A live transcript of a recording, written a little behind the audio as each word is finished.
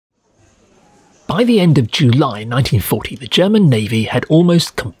By the end of July 1940, the German Navy had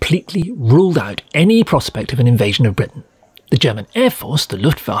almost completely ruled out any prospect of an invasion of Britain. The German Air Force, the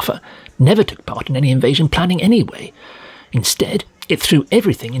Luftwaffe, never took part in any invasion planning anyway. Instead, it threw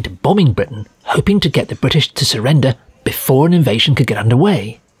everything into bombing Britain, hoping to get the British to surrender before an invasion could get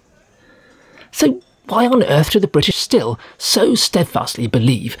underway. So why on earth do the British still so steadfastly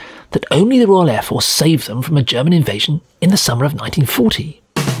believe that only the Royal Air Force saved them from a German invasion in the summer of 1940?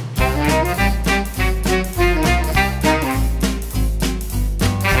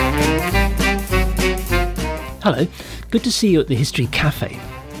 Hello, good to see you at the History Café.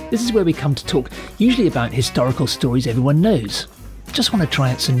 This is where we come to talk usually about historical stories everyone knows. Just want to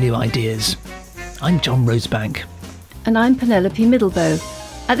try out some new ideas. I'm John Rosebank. And I'm Penelope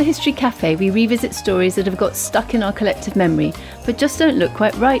Middlebow. At the History Café, we revisit stories that have got stuck in our collective memory, but just don't look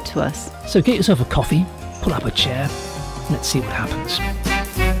quite right to us. So get yourself a coffee, pull up a chair, and let's see what happens.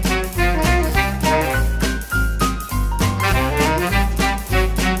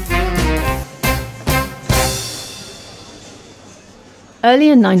 Early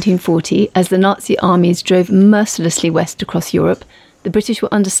in 1940, as the Nazi armies drove mercilessly west across Europe, the British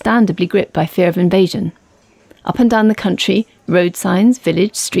were understandably gripped by fear of invasion. Up and down the country, road signs,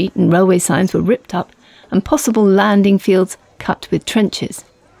 village, street and railway signs were ripped up and possible landing fields cut with trenches.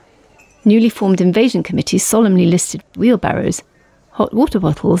 Newly formed invasion committees solemnly listed wheelbarrows, hot water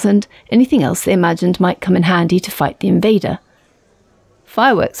bottles and anything else they imagined might come in handy to fight the invader.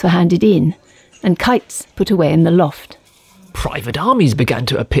 Fireworks were handed in and kites put away in the loft. Private armies began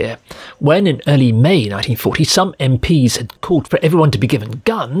to appear. When in early May 1940 some MPs had called for everyone to be given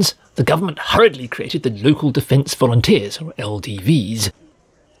guns, the government hurriedly created the Local Defence Volunteers, or LDVs.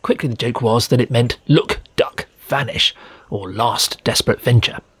 Quickly the joke was that it meant look, duck, vanish, or last desperate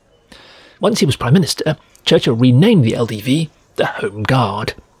venture. Once he was Prime Minister, Churchill renamed the LDV the Home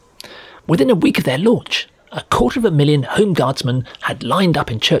Guard. Within a week of their launch, 250,000 Home Guardsmen had lined up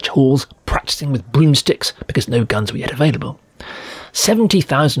in church halls, practising with broomsticks because no guns were yet available.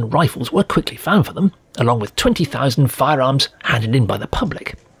 70,000 rifles were quickly found for them, along with 20,000 firearms handed in by the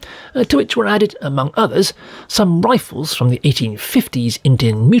public, to which were added, among others, some rifles from the 1850s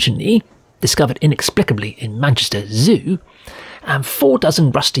Indian Mutiny, discovered inexplicably in Manchester Zoo, and 4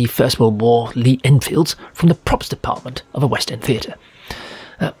 dozen rusty First World War Lee Enfields from the props department of a West End theatre.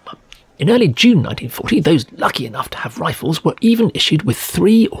 In early June 1940, those lucky enough to have rifles were even issued with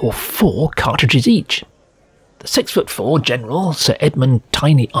 3 or 4 cartridges each. The 6'4" General Sir Edmund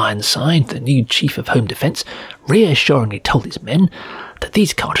Tiny Ironside, the new Chief of Home Defence, reassuringly told his men that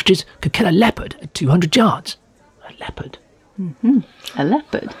these cartridges could kill a leopard at 200 yards. A leopard? A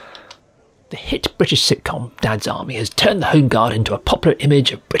leopard? The hit British sitcom Dad's Army has turned the Home Guard into a popular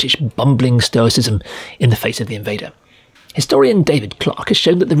image of British bumbling stoicism in the face of the invader. Historian David Clarke has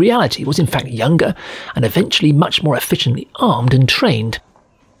shown that the reality was in fact younger and eventually much more efficiently armed and trained.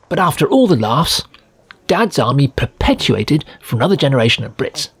 But after all the laughs, Dad's Army perpetuated for another generation of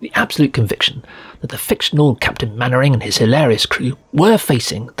Brits the absolute conviction that the fictional Captain Mannering and his hilarious crew were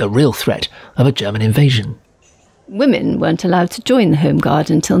facing the real threat of a German invasion. Women weren't allowed to join the Home Guard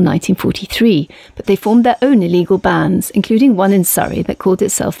until 1943, but they formed their own illegal bands, including one in Surrey that called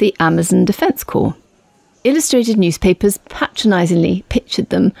itself the Amazon Defence Corps. Illustrated newspapers patronisingly pictured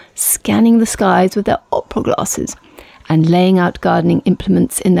them scanning the skies with their opera glasses and laying out gardening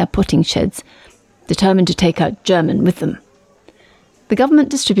implements in their potting sheds, determined to take out German with them. The government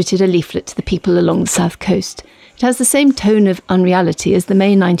distributed a leaflet to the people along the south coast. It has the same tone of unreality as the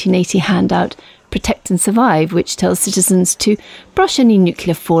May 1980 handout Protect and Survive, which tells citizens to brush any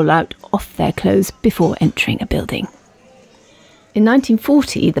nuclear fallout off their clothes before entering a building. In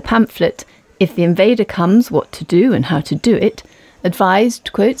 1940, the pamphlet If the Invader Comes, What to Do and How to Do It,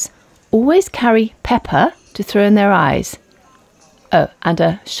 advised, quotes, always carry pepper to throw in their eyes. Oh, and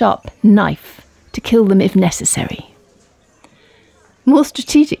a sharp knife to kill them if necessary. More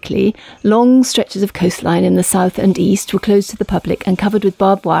strategically, long stretches of coastline in the south and east were closed to the public and covered with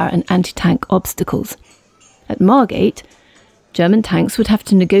barbed wire and anti-tank obstacles. At Margate, German tanks would have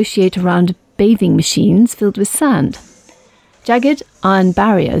to negotiate around bathing machines filled with sand. Jagged iron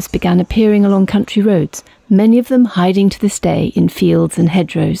barriers began appearing along country roads, many of them hiding to this day in fields and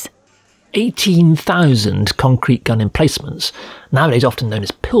hedgerows. 18,000 concrete gun emplacements, nowadays often known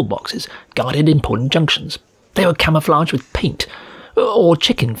as pillboxes, guarded important junctions. They were camouflaged with paint, or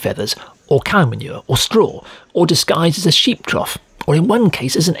chicken feathers, or cow manure, or straw, or disguised as a sheep trough, or in one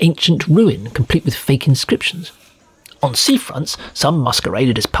case as an ancient ruin complete with fake inscriptions. On seafronts, some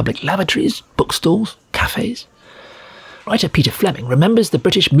masqueraded as public lavatories, bookstalls, cafes. Writer Peter Fleming remembers the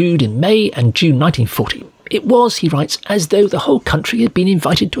British mood in May and June 1940. It was, he writes, as though the whole country had been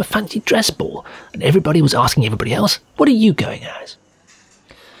invited to a fancy dress ball, and everybody was asking everybody else, "What are you going as?"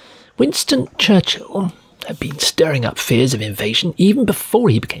 Winston Churchill had been stirring up fears of invasion even before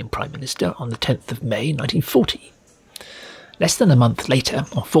he became Prime Minister on the 10th of May 1940. Less than a month later,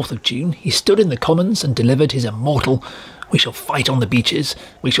 on 4th of June, he stood in the Commons and delivered his immortal, "We shall fight on the beaches,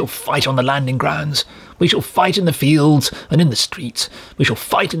 we shall fight on the landing grounds, we shall fight in the fields and in the streets, we shall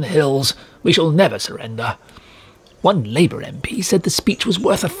fight in the hills, we shall never surrender." One Labour MP said the speech was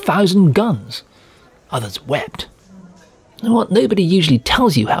worth 1,000 guns. Others wept. And what nobody usually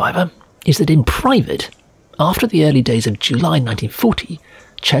tells you, however, is that in private, after the early days of July 1940,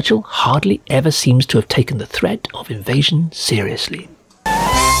 Churchill hardly ever seems to have taken the threat of invasion seriously.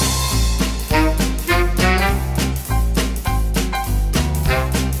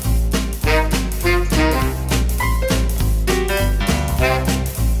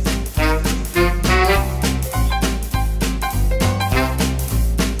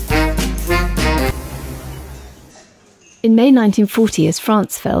 In May 1940, as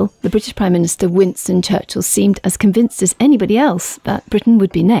France fell, the British Prime Minister Winston Churchill seemed as convinced as anybody else that Britain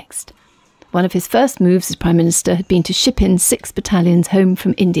would be next. One of his first moves as Prime Minister had been to ship in 6 battalions home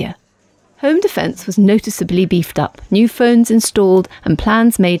from India. Home defence was noticeably beefed up, new phones installed and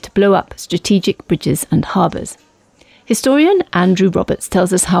plans made to blow up strategic bridges and harbours. Historian Andrew Roberts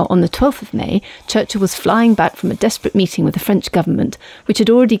tells us how on the 12th of May, Churchill was flying back from a desperate meeting with the French government, which had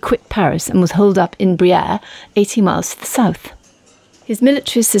already quit Paris and was holed up in Brière, 80 miles to the south. His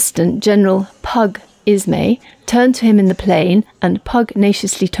military assistant, General Pug Ismay, turned to him in the plane and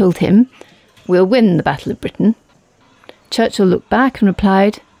pugnaciously told him, "We'll win the Battle of Britain." Churchill looked back and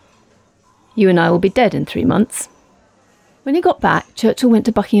replied, "You and I will be dead in 3 months." When he got back, Churchill went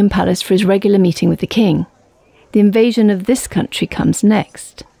to Buckingham Palace for his regular meeting with the King. "The invasion of this country comes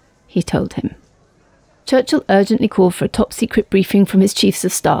next," he told him. Churchill urgently called for a top-secret briefing from his chiefs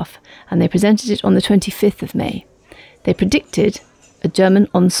of staff, and they presented it on the 25th of May. They predicted a German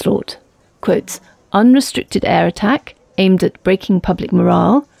onslaught, quotes, "unrestricted air attack aimed at breaking public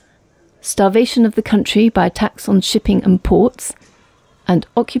morale, starvation of the country by attacks on shipping and ports, and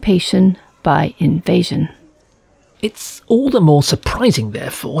occupation by invasion." It's all the more surprising,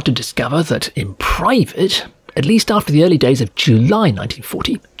 therefore, to discover that in private, at least after the early days of July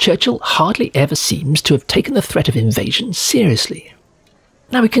 1940, Churchill hardly ever seems to have taken the threat of invasion seriously.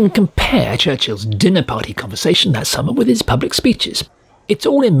 Now we can compare Churchill's dinner party conversation that summer with his public speeches. It's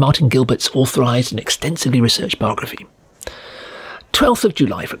all in Martin Gilbert's authorised and extensively researched biography. 12th of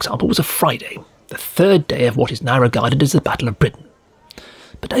July, for example, was a Friday, the 3rd day of what is now regarded as the Battle of Britain.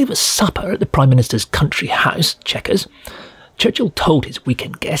 But over supper at the Prime Minister's country house, Chequers, Churchill told his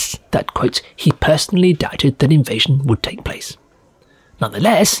weekend guests that, quote, he personally doubted that invasion would take place.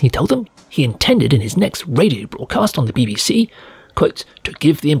 Nonetheless, he told them, he intended in his next radio broadcast on the BBC, quote, to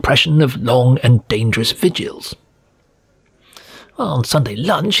give the impression of long and dangerous vigils. Well, on Sunday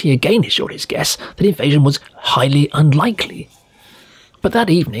lunch, he again assured his guests that invasion was highly unlikely. But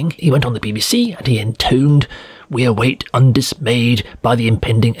that evening, he went on the BBC and he intoned, "We await undismayed by the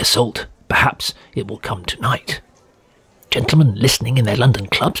impending assault. Perhaps it will come tonight." Gentlemen listening in their London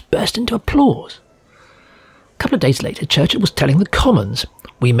clubs burst into applause. A couple of days later, Churchill was telling the Commons,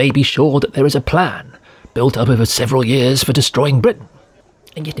 "We may be sure that there is a plan, built up over several years for destroying Britain."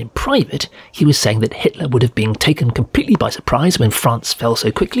 And yet in private, he was saying that Hitler would have been taken completely by surprise when France fell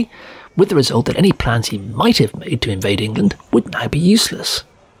so quickly, with the result that any plans he might have made to invade England would now be useless.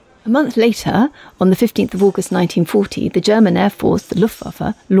 A month later, on the 15th of August 1940, the German Air Force, the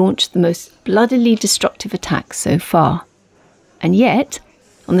Luftwaffe, launched the most bloodily destructive attack so far. And yet,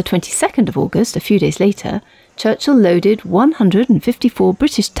 on the 22nd of August, a few days later, Churchill loaded 154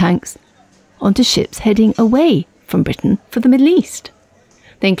 British tanks onto ships heading away from Britain for the Middle East.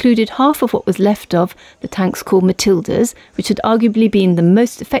 They included half of what was left of the tanks called Matildas, which had arguably been the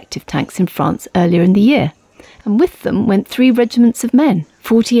most effective tanks in France earlier in the year. And with them went 3 regiments of men,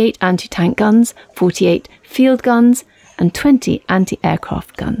 48 anti-tank guns, 48 field guns, and 20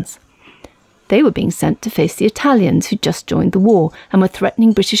 anti-aircraft guns. They were being sent to face the Italians who'd just joined the war and were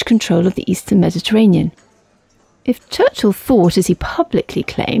threatening British control of the eastern Mediterranean. If Churchill thought, as he publicly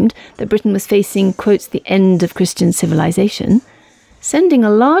claimed, that Britain was facing, quotes, the end of Christian civilization, sending a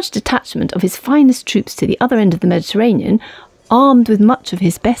large detachment of his finest troops to the other end of the Mediterranean, armed with much of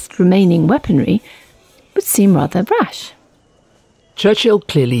his best remaining weaponry, would seem rather rash. Churchill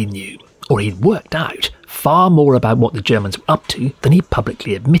clearly knew, or he'd worked out, far more about what the Germans were up to than he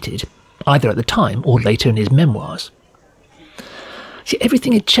publicly admitted, either at the time or later in his memoirs. See,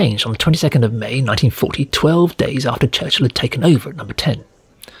 everything had changed on the 22nd of May 1940, 12 days after Churchill had taken over at Number 10.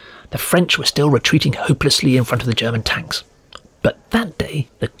 The French were still retreating hopelessly in front of the German tanks. But that day,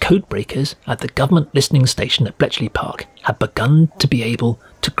 the code breakers at the government listening station at Bletchley Park had begun to be able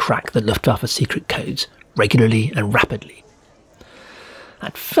to crack the Luftwaffe secret codes regularly and rapidly.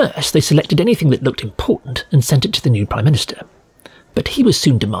 At first, they selected anything that looked important and sent it to the new Prime Minister. But he was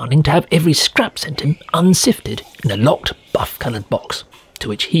soon demanding to have every scrap sent him unsifted in a locked, buff-coloured box, to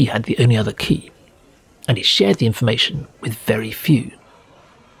which he had the only other key. And he shared the information with very few.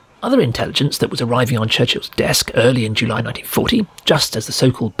 Other intelligence that was arriving on Churchill's desk early in July 1940, just as the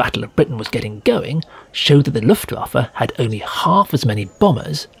so-called Battle of Britain was getting going, showed that the Luftwaffe had only half as many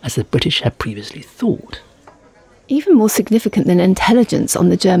bombers as the British had previously thought. Even more significant than intelligence on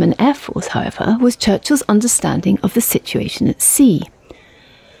the German Air Force, however, was Churchill's understanding of the situation at sea.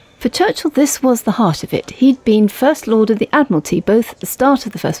 For Churchill, this was the heart of it. He'd been First Lord of the Admiralty both at the start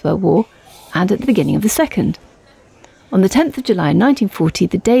of the First World War and at the beginning of the Second. On the 10th of July 1940,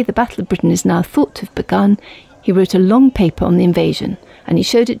 the day the Battle of Britain is now thought to have begun, he wrote a long paper on the invasion, and he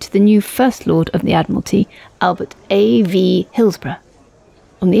showed it to the new First Lord of the Admiralty, Albert A.V. Hillsborough.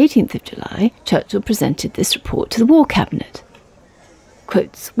 On the 18th of July, Churchill presented this report to the War Cabinet.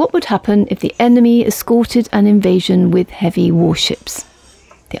 Quotes, "What would happen if the enemy escorted an invasion with heavy warships?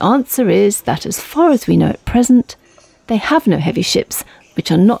 The answer is that as far as we know at present, they have no heavy ships, which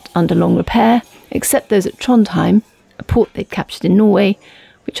are not under long repair, except those at Trondheim, a port they'd captured in Norway,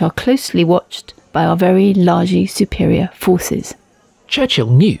 which are closely watched by our very largely superior forces."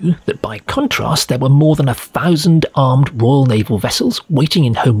 Churchill knew that by contrast there were more than 1,000 armed Royal Naval vessels waiting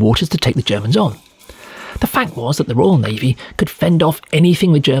in home waters to take the Germans on. The fact was that the Royal Navy could fend off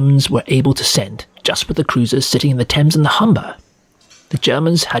anything the Germans were able to send, just with the cruisers sitting in the Thames and the Humber. The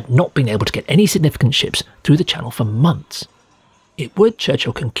Germans had not been able to get any significant ships through the Channel for months. It would,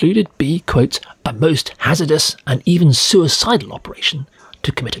 Churchill concluded, be, quote, "a most hazardous and even suicidal operation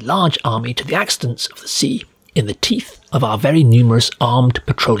to commit a large army to the accidents of the sea in the teeth of our very numerous armed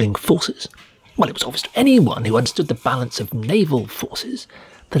patrolling forces." Well, it was obvious to anyone who understood the balance of naval forces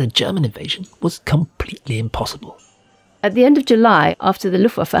that a German invasion was completely impossible. At the end of July, after the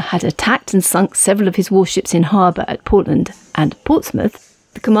Luftwaffe had attacked and sunk several of his warships in harbour at Portland and Portsmouth,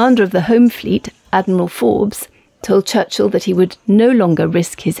 the commander of the Home Fleet, Admiral Forbes, told Churchill that he would no longer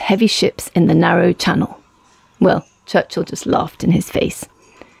risk his heavy ships in the narrow channel. Well, Churchill just laughed in his face.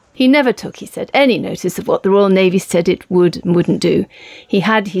 He never took, he said, any notice of what the Royal Navy said it would and wouldn't do. He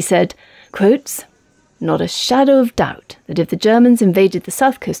had, he said, quotes, "not a shadow of doubt that if the Germans invaded the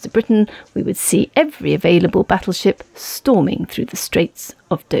south coast of Britain, we would see every available battleship storming through the Straits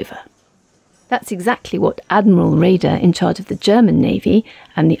of Dover." That's exactly what Admiral Raeder in charge of the German Navy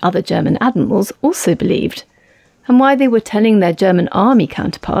and the other German admirals also believed, and why they were telling their German army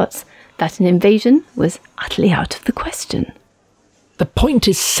counterparts that an invasion was utterly out of the question. The point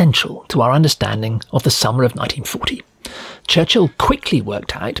is central to our understanding of the summer of 1940. Churchill quickly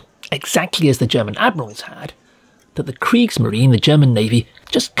worked out, exactly as the German admirals had, that the Kriegsmarine, the German Navy,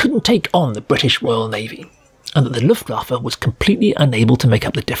 just couldn't take on the British Royal Navy, and that the Luftwaffe was completely unable to make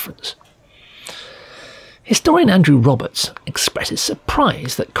up the difference. Historian Andrew Roberts expresses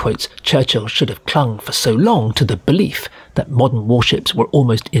surprise that, quotes, "Churchill should have clung for so long to the belief that modern warships were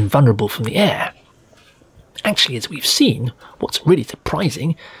almost invulnerable from the air." Actually, as we've seen, what's really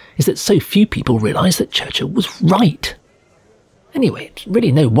surprising is that so few people realise that Churchill was right. Anyway, it's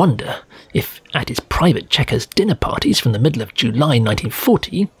really no wonder if, at his private checkers dinner parties from the middle of July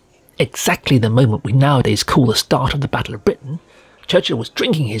 1940, exactly the moment we nowadays call the start of the Battle of Britain, Churchill was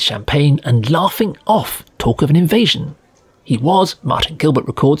drinking his champagne and laughing off talk of an invasion. He was, Martin Gilbert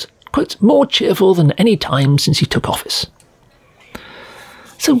records, quote, "more cheerful than any time since he took office."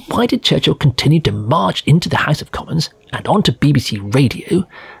 So why did Churchill continue to march into the House of Commons and onto BBC Radio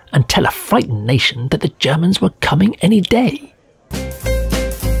and tell a frightened nation that the Germans were coming any day?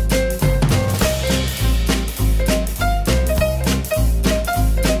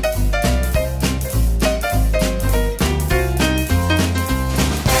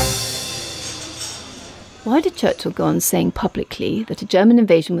 Why did Churchill go on saying publicly that a German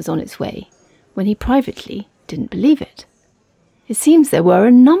invasion was on its way, when he privately didn't believe it? It seems there were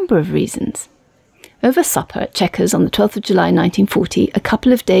a number of reasons. Over supper at Chequers on the 12th of July 1940, a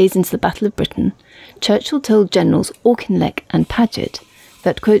couple of days into the Battle of Britain, Churchill told Generals Auchinleck and Paget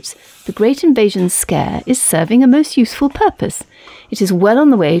that, quotes, "the great invasion scare is serving a most useful purpose. It is well on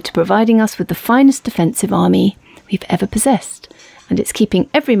the way to providing us with the finest defensive army we've ever possessed, and it's keeping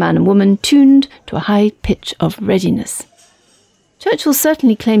every man and woman tuned to a high pitch of readiness." Churchill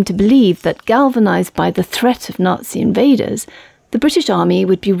certainly claimed to believe that, galvanised by the threat of Nazi invaders, the British Army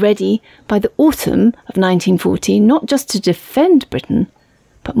would be ready by the autumn of 1940 not just to defend Britain,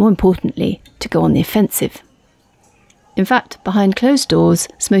 but more importantly, to go on the offensive. In fact, behind closed doors,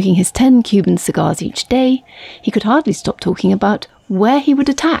 smoking his 10 Cuban cigars each day, he could hardly stop talking about where he would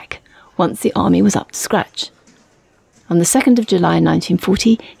attack once the army was up to scratch. On the 2nd of July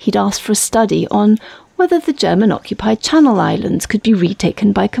 1940, he'd asked for a study on whether the German-occupied Channel Islands could be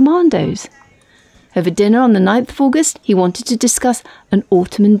retaken by commandos. Over dinner on the 9th of August, he wanted to discuss an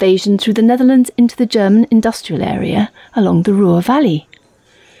autumn invasion through the Netherlands into the German industrial area along the Ruhr Valley.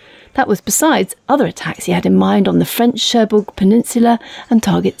 That was besides other attacks he had in mind on the French Cherbourg Peninsula and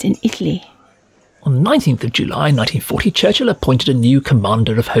targets in Italy. On the 19th of July 1940, Churchill appointed a new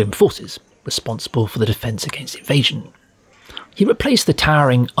commander of Home Forces, responsible for the defence against invasion. He replaced the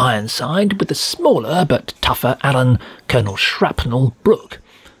towering Ironside with the smaller but tougher Alan Colonel Shrapnel Brooke,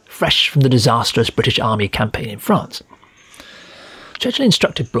 fresh from the disastrous British Army campaign in France. Churchill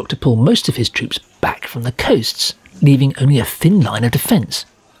instructed Brooke to pull most of his troops back from the coasts, leaving only a thin line of defence,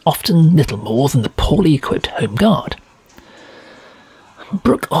 often little more than the poorly equipped Home Guard.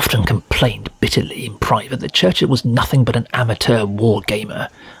 Brooke often complained bitterly in private that Churchill was nothing but an amateur war gamer,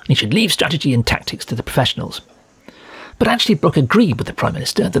 and he should leave strategy and tactics to the professionals. But actually Brooke agreed with the Prime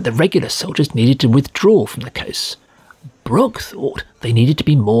Minister that the regular soldiers needed to withdraw from the coasts. Brooke thought they needed to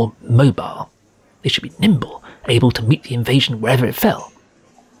be more mobile. They should be nimble, able to meet the invasion wherever it fell.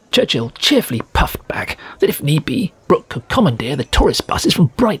 Churchill cheerfully puffed back that if need be, Brooke could commandeer the tourist buses from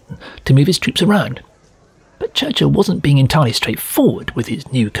Brighton to move his troops around. But Churchill wasn't being entirely straightforward with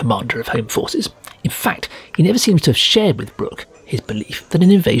his new commander of Home Forces. In fact, he never seems to have shared with Brooke his belief that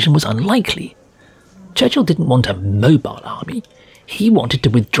an invasion was unlikely. Churchill didn't want a mobile army. He wanted to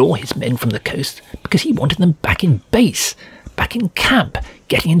withdraw his men from the coast because he wanted them back in base, back in camp,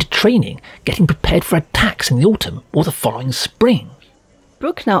 getting into training, getting prepared for attacks in the autumn or the following spring.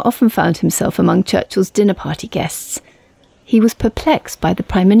 Brooke now often found himself among Churchill's dinner party guests. He was perplexed by the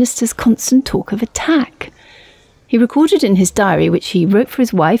Prime Minister's constant talk of attack. He recorded in his diary, which he wrote for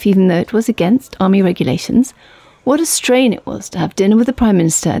his wife even though it was against army regulations, what a strain it was to have dinner with the Prime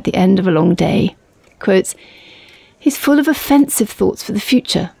Minister at the end of a long day. Quotes, "He's full of offensive thoughts for the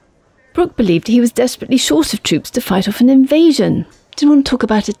future." Brooke believed he was desperately short of troops to fight off an invasion. Didn't want to talk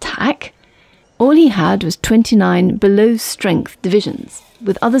about attack. All he had was 29 below-strength divisions,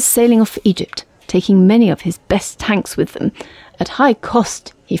 with others sailing off for Egypt, taking many of his best tanks with them, at high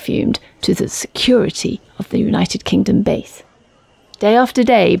cost, he fumed, to the security of the United Kingdom base. Day after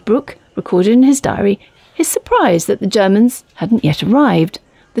day, Brooke recorded in his diary his surprise that the Germans hadn't yet arrived.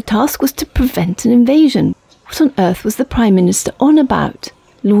 The task was to prevent an invasion. What on earth was the Prime Minister on about?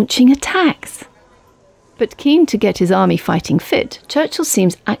 Launching attacks? But keen to get his army fighting fit, Churchill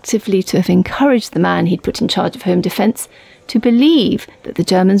seems actively to have encouraged the man he'd put in charge of home defence to believe that the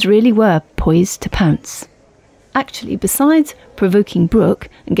Germans really were poised to pounce. Actually, besides provoking Brooke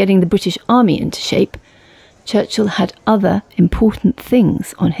and getting the British Army into shape, Churchill had other important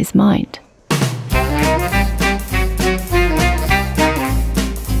things on his mind.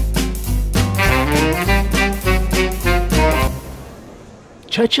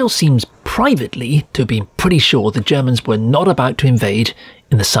 Churchill seems privately to have been pretty sure the Germans were not about to invade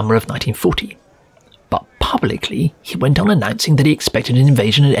in the summer of 1940. But publicly, he went on announcing that he expected an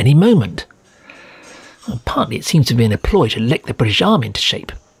invasion at any moment. And partly it seems to have been a ploy to lick the British Army into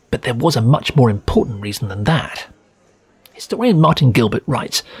shape, but there was a much more important reason than that. Historian Martin Gilbert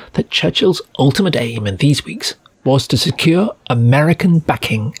writes that Churchill's ultimate aim in these weeks was to secure American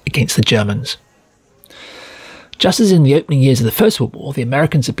backing against the Germans. Just as in the opening years of the First World War, the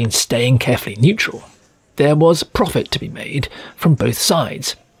Americans had been staying carefully neutral. There was profit to be made from both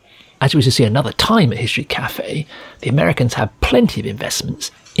sides. As we shall see another time at History Café, the Americans had plenty of investments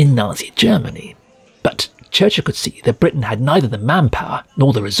in Nazi Germany. But Churchill could see that Britain had neither the manpower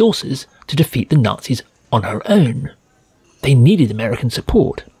nor the resources to defeat the Nazis on her own. They needed American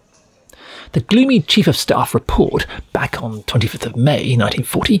support. The gloomy Chief of Staff report back on 25th of May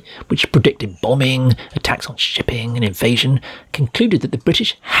 1940, which predicted bombing, attacks on shipping and invasion, concluded that the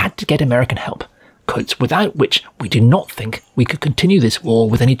British had to get American help, quotes, "without which we do not think we could continue this war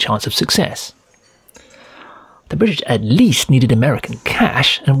with any chance of success." The British at least needed American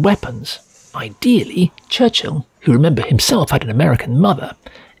cash and weapons. Ideally, Churchill, who remember himself had an American mother,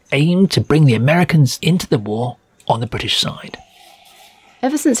 aimed to bring the Americans into the war on the British side.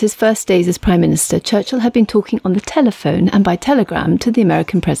 Ever since his first days as Prime Minister, Churchill had been talking on the telephone and by telegram to the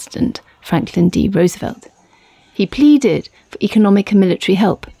American President, Franklin D. Roosevelt. He pleaded for economic and military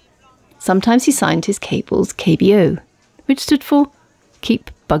help. Sometimes he signed his cables KBO, which stood for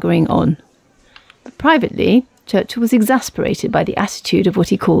Keep Buggering On. But privately, Churchill was exasperated by the attitude of what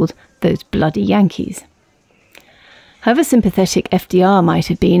he called those bloody Yankees. However sympathetic FDR might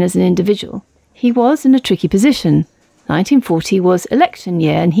have been as an individual, he was in a tricky position. 1940 was election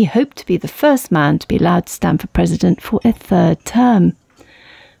year, and he hoped to be the first man to be allowed to stand for president for a third term.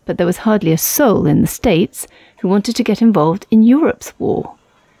 But there was hardly a soul in the States who wanted to get involved in Europe's war.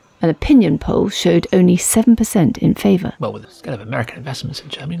 An opinion poll showed only 7% in favour. Well, with the scale of American investments in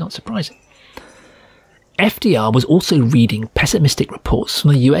Germany, not surprising. FDR was also reading pessimistic reports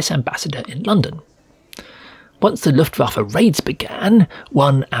from the US ambassador in London. Once the Luftwaffe raids began,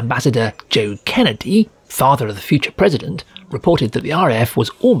 one Ambassador Joe Kennedy, father of the future president, reported that the RAF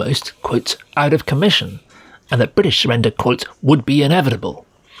was almost, quotes, out of commission, and that British surrender, quotes, would be inevitable.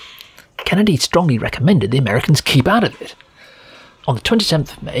 Kennedy strongly recommended the Americans keep out of it. On the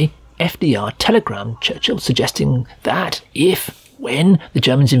 27th of May, FDR telegrammed Churchill suggesting that when the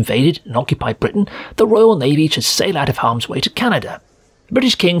Germans invaded and occupied Britain, the Royal Navy should sail out of harm's way to Canada. The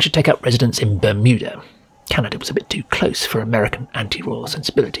British King should take up residence in Bermuda. Canada was a bit too close for American anti-royal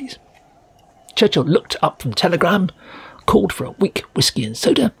sensibilities. Churchill looked up from the telegram, called for a weak whisky and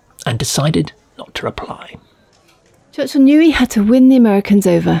soda, and decided not to reply. Churchill knew he had to win the Americans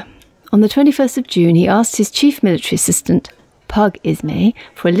over. On the 21st of June, he asked his chief military assistant, Pug Ismay,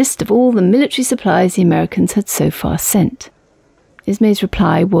 for a list of all the military supplies the Americans had so far sent. Ismay's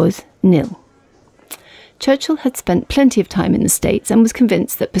reply was nil. Churchill had spent plenty of time in the States and was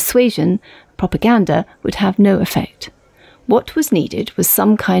convinced that persuasion, propaganda, would have no effect. What was needed was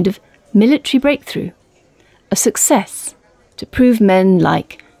some kind of military breakthrough, a success, to prove men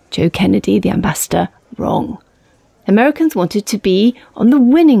like Joe Kennedy, the ambassador, wrong. Americans wanted to be on the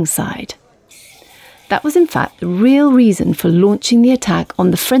winning side. That was in fact the real reason for launching the attack on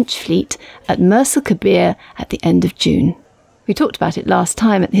the French fleet at Mers el-Kabir at the end of June. We talked about it last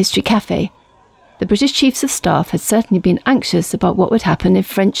time at the History Café. The British Chiefs of Staff had certainly been anxious about what would happen if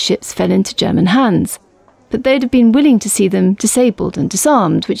French ships fell into German hands, but they'd have been willing to see them disabled and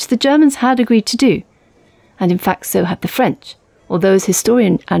disarmed, which the Germans had agreed to do. And in fact so had the French, although as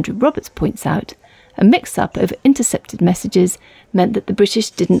historian Andrew Roberts points out, a mix-up over intercepted messages meant that the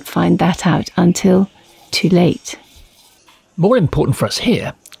British didn't find that out until too late. More important for us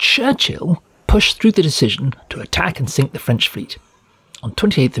here, Churchill pushed through the decision to attack and sink the French fleet. On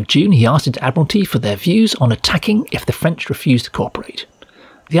 28th of June, he asked his Admiralty for their views on attacking if the French refused to cooperate.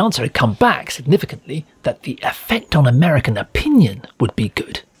 The answer had come back significantly that the effect on American opinion would be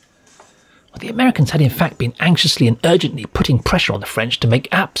good. Well, the Americans had in fact been anxiously and urgently putting pressure on the French to make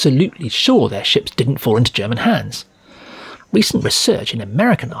absolutely sure their ships didn't fall into German hands. Recent research in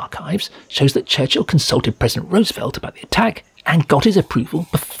American archives shows that Churchill consulted President Roosevelt about the attack and got his approval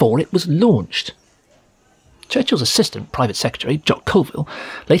before it was launched. Churchill's assistant, Private Secretary Jock Colville,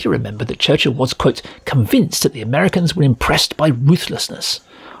 later remembered that Churchill was, quote, convinced that the Americans were impressed by ruthlessness.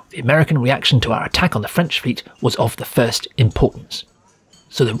 The American reaction to our attack on the French fleet was of the first importance.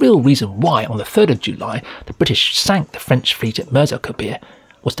 So the real reason why, on the 3rd of July, the British sank the French fleet at Mers el-Kabir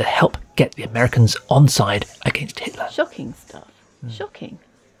was to help get the Americans on side against Hitler. Shocking stuff. Shocking.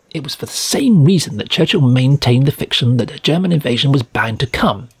 It was for the same reason that Churchill maintained the fiction that a German invasion was bound to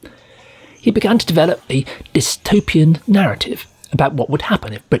come. He began to develop a dystopian narrative about what would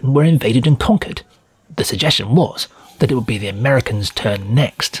happen if Britain were invaded and conquered. The suggestion was that it would be the Americans' turn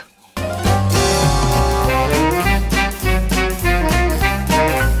next.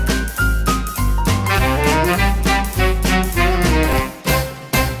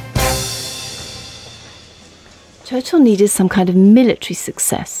 Churchill needed some kind of military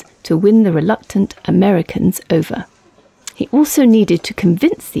success to win the reluctant Americans over. He also needed to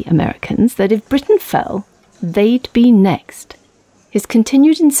convince the Americans that if Britain fell, they'd be next. His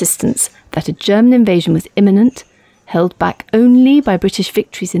continued insistence that a German invasion was imminent, held back only by British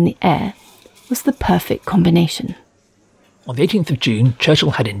victories in the air, was the perfect combination. On the 18th of June,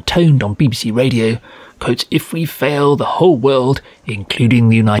 Churchill had intoned on BBC Radio, quote, if we fail, the whole world, including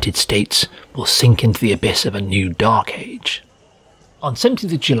the United States, will sink into the abyss of a new dark age. On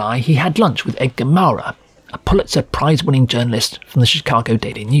 17th of July, he had lunch with Edgar Maurer, a Pulitzer Prize-winning journalist from the Chicago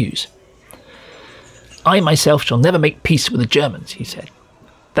Daily News. I myself shall never make peace with the Germans, he said.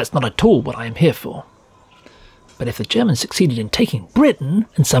 That's not at all what I am here for. But if the Germans succeeded in taking Britain,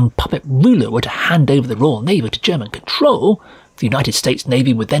 and some puppet ruler were to hand over the Royal Navy to German control, the United States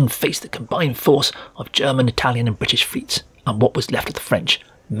Navy would then face the combined force of German, Italian and British fleets, and what was left of the French,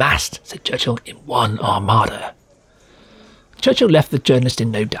 massed, said Churchill, in one armada. Churchill left the journalist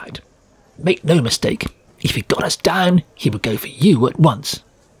in no doubt. Make no mistake, if he got us down, he would go for you at once.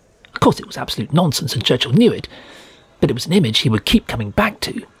 Of course it was absolute nonsense and Churchill knew it, but it was an image he would keep coming back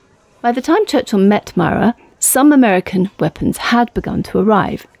to. By the time Churchill met Maurer, some American weapons had begun to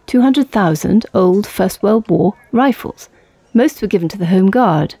arrive, 200,000 old First World War rifles. Most were given to the Home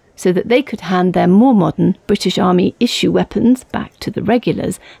Guard, so that they could hand their more modern British Army issue weapons back to the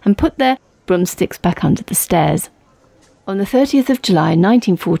regulars and put their broomsticks back under the stairs. On the 30th of July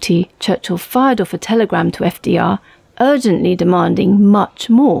 1940, Churchill fired off a telegram to FDR, urgently demanding much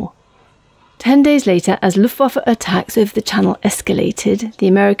more. 10 days later, as Luftwaffe attacks over the Channel escalated, the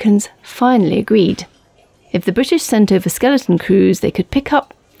Americans finally agreed. If the British sent over skeleton crews, they could pick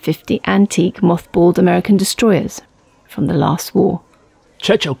up 50 antique mothballed American destroyers from the last war.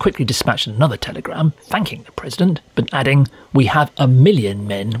 Churchill quickly dispatched another telegram thanking the president, but adding, "We have 1,000,000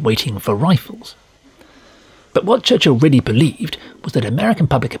 men waiting for rifles." But what Churchill really believed was that American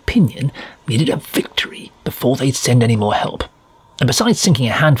public opinion needed a victory before they'd send any more help. And besides sinking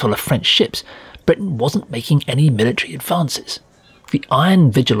a handful of French ships, Britain wasn't making any military advances. The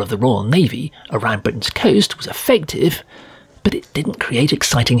iron vigil of the Royal Navy around Britain's coast was effective, but it didn't create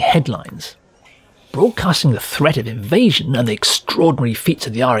exciting headlines. Broadcasting the threat of invasion and the extraordinary feats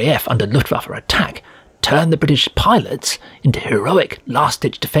of the RAF under Luftwaffe attack turned the British pilots into heroic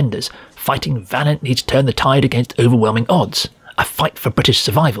last-ditch defenders, fighting valiantly to turn the tide against overwhelming odds, a fight for British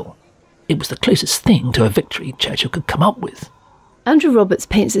survival. It was the closest thing to a victory Churchill could come up with. Andrew Roberts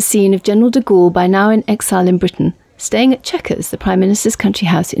paints a scene of General de Gaulle, by now in exile in Britain, staying at Chequers, the Prime Minister's country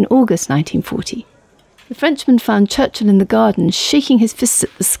house, in August 1940. The Frenchman found Churchill in the garden, shaking his fists at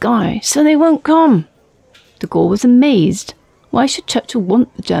the sky. "So they won't come!" De Gaulle was amazed. Why should Churchill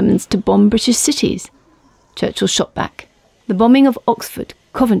want the Germans to bomb British cities? Churchill shot back. "The bombing of Oxford,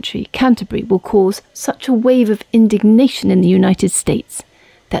 Coventry, Canterbury will cause such a wave of indignation in the United States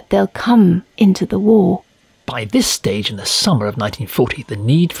that they'll come into the war." By this stage in the summer of 1940, the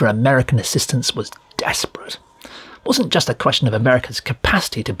need for American assistance was desperate. It wasn't just a question of America's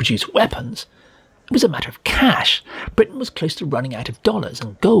capacity to produce weapons. It was a matter of cash. Britain was close to running out of dollars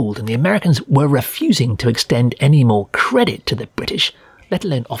and gold, and the Americans were refusing to extend any more credit to the British, let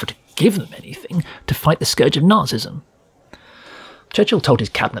alone offer to give them anything to fight the scourge of Nazism. Churchill told his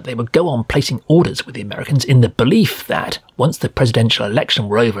cabinet they would go on placing orders with the Americans in the belief that, once the presidential election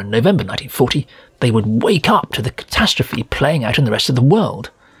were over in November 1940, they would wake up to the catastrophe playing out in the rest of the world.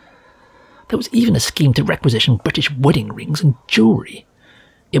 There was even a scheme to requisition British wedding rings and jewellery.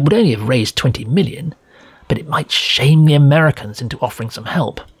 It would only have raised 20 million, but it might shame the Americans into offering some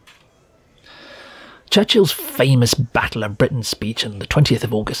help. Churchill's famous Battle of Britain speech on the 20th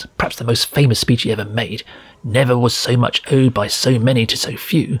of August, perhaps the most famous speech he ever made, "Never was so much owed by so many to so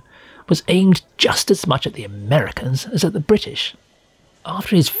few," was aimed just as much at the Americans as at the British.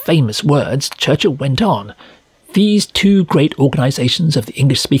 After his famous words, Churchill went on, "These two great organisations of the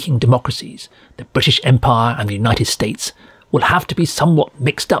English-speaking democracies, the British Empire and the United States, will have to be somewhat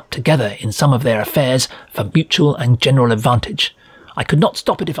mixed up together in some of their affairs for mutual and general advantage. I could not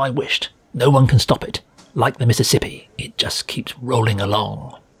stop it if I wished. No one can stop it. Like the Mississippi, it just keeps rolling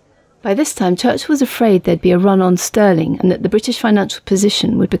along." By this time, Churchill was afraid there'd be a run on sterling and that the British financial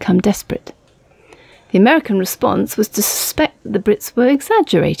position would become desperate. The American response was to suspect that the Brits were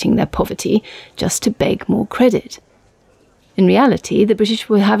exaggerating their poverty just to beg more credit. In reality, the British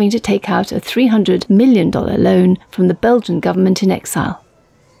were having to take out a $300 million loan from the Belgian government in exile.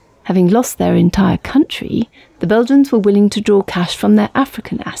 Having lost their entire country, the Belgians were willing to draw cash from their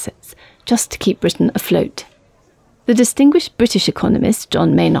African assets just to keep Britain afloat. The distinguished British economist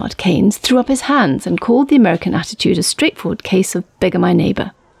John Maynard Keynes threw up his hands and called the American attitude a straightforward case of beggar my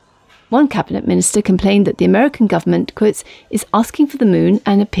neighbour. One cabinet minister complained that the American government, quotes, "is asking for the moon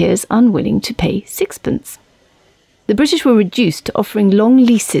and appears unwilling to pay sixpence." The British were reduced to offering long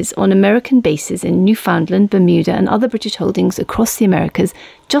leases on American bases in Newfoundland, Bermuda and other British holdings across the Americas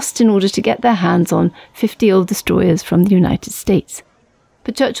just in order to get their hands on 50 old destroyers from the United States.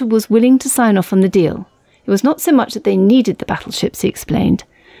 But Churchill was willing to sign off on the deal. It was not so much that they needed the battleships, he explained,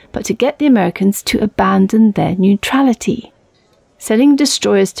 but to get the Americans to abandon their neutrality. Selling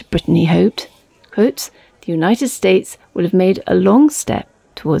destroyers to Britain, he hoped, quotes, "the United States would have made a long step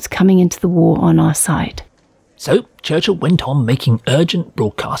towards coming into the war on our side." So Churchill went on making urgent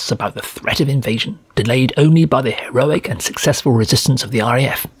broadcasts about the threat of invasion, delayed only by the heroic and successful resistance of the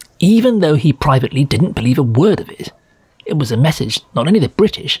RAF, even though he privately didn't believe a word of it. It was a message not only the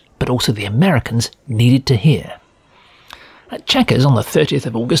British, but also the Americans needed to hear. At Chequers on the 30th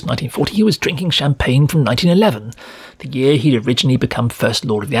of August 1940, he was drinking champagne from 1911, the year he'd originally become First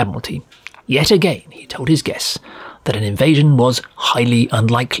Lord of the Admiralty. Yet again, he told his guests that an invasion was highly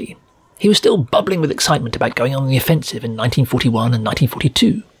unlikely. He was still bubbling with excitement about going on the offensive in 1941 and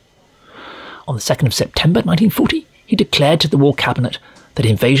 1942. On the 2nd of September 1940, he declared to the War Cabinet that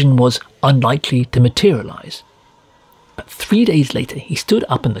invasion was unlikely to materialise. But 3 days later he stood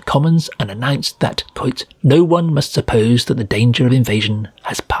up in the Commons and announced that, quote, "no one must suppose that the danger of invasion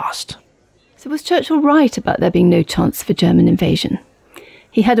has passed." So was Churchill right about there being no chance for German invasion?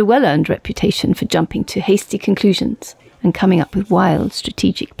 He had a well-earned reputation for jumping to hasty conclusions and coming up with wild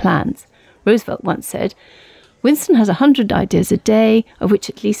strategic plans. Roosevelt once said, "Winston has 100 ideas a day, of which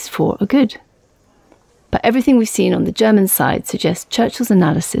at least 4 are good." But everything we've seen on the German side suggests Churchill's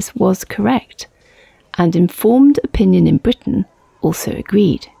analysis was correct, and informed opinion in Britain also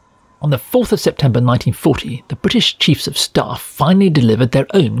agreed. On the 4th of September 1940, the British Chiefs of Staff finally delivered their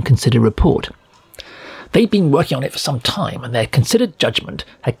own considered report. They'd been working on it for some time, and their considered judgment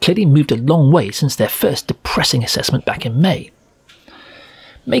had clearly moved a long way since their first depressing assessment back in May.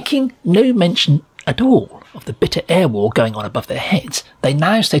 Making no mention at all of the bitter air war going on above their heads, they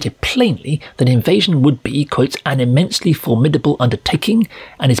now stated plainly that invasion would be, quote, "an immensely formidable undertaking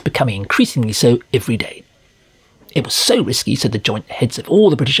and is becoming increasingly so every day." It was so risky, said the joint heads of all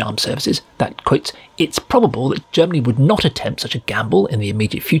the British armed services, that, quote, "it's probable that Germany would not attempt such a gamble in the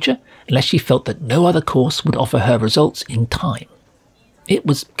immediate future unless she felt that no other course would offer her results in time." It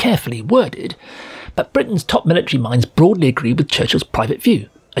was carefully worded, but Britain's top military minds broadly agreed with Churchill's private view.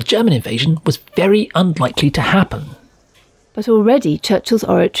 A German invasion was very unlikely to happen. But already Churchill's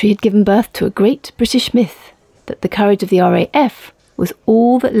oratory had given birth to a great British myth that the courage of the RAF was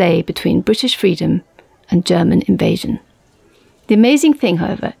all that lay between British freedom and German invasion. The amazing thing,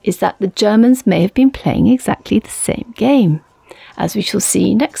 however, is that the Germans may have been playing exactly the same game, as we shall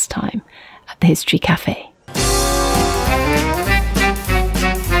see next time at the History Café.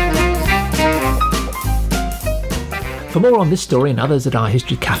 For more on this story and others at our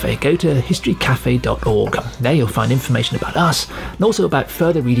History Café, go to historycafe.org. There you'll find information about us and also about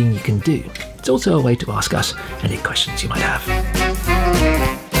further reading you can do. It's also a way to ask us any questions you might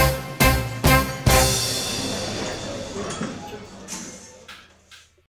have.